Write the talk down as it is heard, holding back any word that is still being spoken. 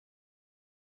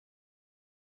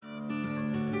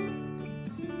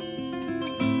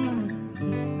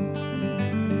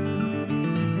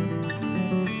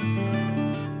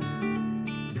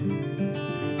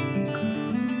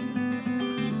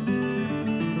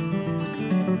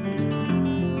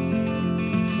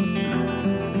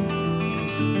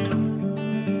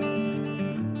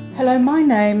Hello, my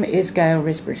name is Gail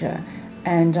Risbridger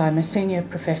and I'm a senior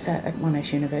professor at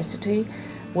Monash University,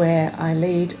 where I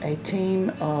lead a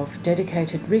team of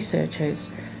dedicated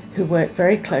researchers who work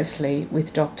very closely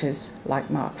with doctors like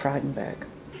Mark Frydenberg.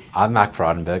 I'm Mark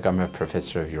Frydenberg. I'm a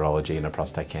professor of urology and a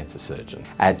prostate cancer surgeon.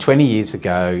 20 years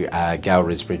ago, Gail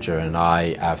Risbridger and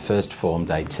I first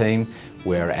formed a team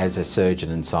where, as a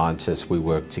surgeon and scientist, we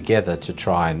worked together to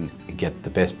try and get the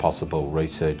best possible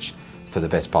research for the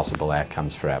best possible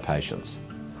outcomes for our patients.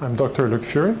 I'm Dr. Luc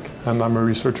Furic, and I'm a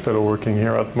research fellow working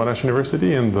here at Monash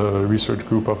University in the research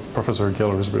group of Professor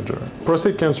Gail Risbridger.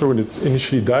 Prostate cancer, when it's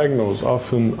initially diagnosed,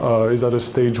 often is at a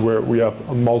stage where we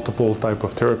have multiple types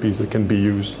of therapies that can be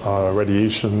used,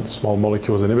 radiation, small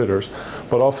molecules inhibitors,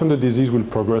 but often the disease will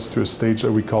progress to a stage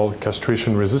that we call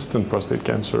castration-resistant prostate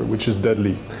cancer, which is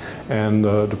deadly. And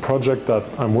the project that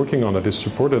I'm working on that is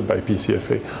supported by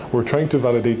PCFA, we're trying to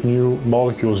validate new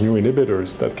molecules, new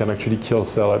inhibitors that can actually kill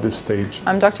cell at this stage.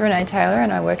 I'm Dr Renea Taylor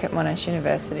and I work at Monash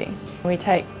University. We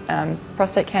take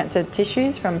prostate cancer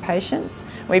tissues from patients,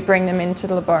 we bring them into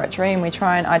the laboratory and we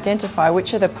try and identify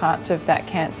which are the parts of that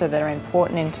cancer that are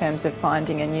important in terms of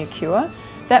finding a new cure.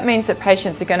 That means that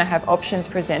patients are going to have options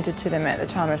presented to them at the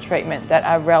time of treatment that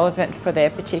are relevant for their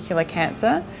particular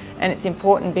cancer, and it's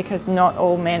important because not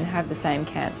all men have the same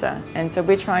cancer, and so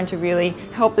we're trying to really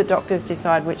help the doctors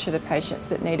decide which are the patients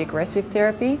that need aggressive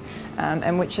therapy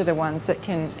and which are the ones that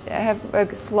can have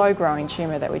a slow growing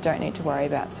tumour that we don't need to worry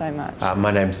about so much. My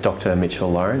name's Dr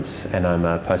Mitchell Lawrence and I'm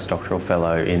a postdoctoral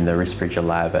fellow in the Risbridger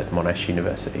lab at Monash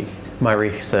University. My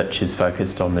research is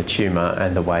focused on the tumour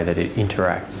and the way that it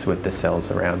interacts with the cells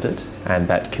around it, and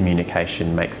that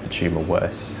communication makes the tumour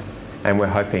worse. And we're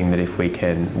hoping that if we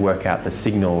can work out the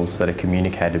signals that are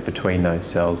communicated between those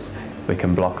cells, we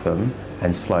can block them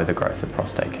and slow the growth of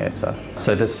prostate cancer.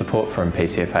 So the support from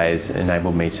PCFA has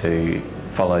enabled me to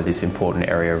follow this important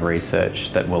area of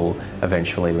research that will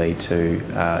eventually lead to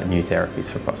new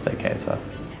therapies for prostate cancer.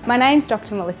 My name's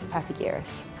Dr Melissa Papargiris.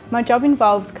 My job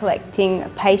involves collecting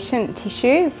patient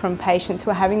tissue from patients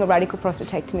who are having a radical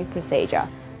prostatectomy procedure.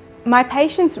 My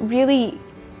patients really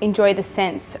enjoy the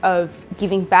sense of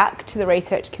giving back to the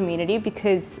research community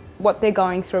because what they're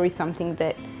going through is something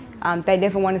that they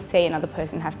never want to see another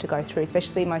person have to go through,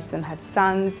 especially most of them have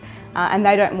sons and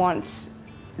they don't want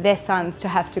their sons to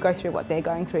have to go through what they're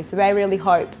going through. So they really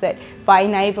hope that by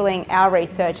enabling our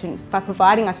research and by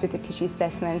providing us with the tissue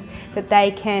specimens that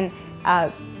they can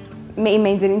it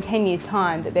means that in 10 years'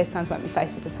 time that their sons won't be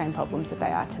faced with the same problems that they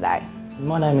are today.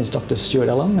 My name is Dr Stuart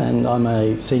Ellem and I'm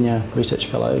a Senior Research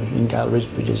Fellow in Gail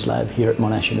Risbridger's lab here at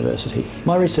Monash University.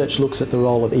 My research looks at the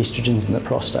role of oestrogens in the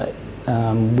prostate.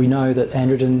 We know that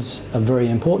androgens are very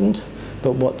important,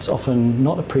 but what's often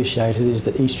not appreciated is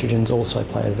that oestrogens also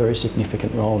play a very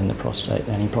significant role in the prostate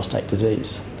and in prostate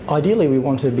disease. Ideally, we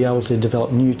want to be able to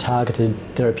develop new targeted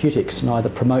therapeutics and either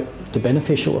promote the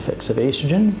beneficial effects of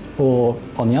estrogen or,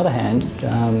 on the other hand,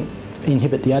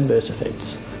 inhibit the adverse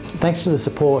effects. Thanks to the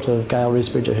support of Gail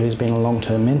Risbridger, who's been a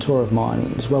long-term mentor of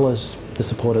mine, as well as the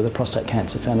support of the Prostate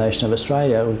Cancer Foundation of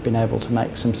Australia, we've been able to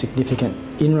make some significant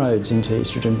inroads into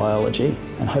estrogen biology,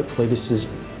 and hopefully this is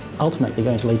ultimately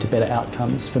going to lead to better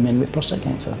outcomes for men with prostate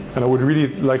cancer. And I would really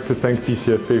like to thank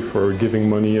PCFA for giving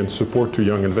money and support to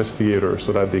young investigators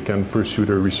so that they can pursue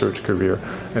their research career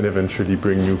and eventually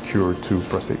bring new cure to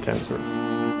prostate cancer.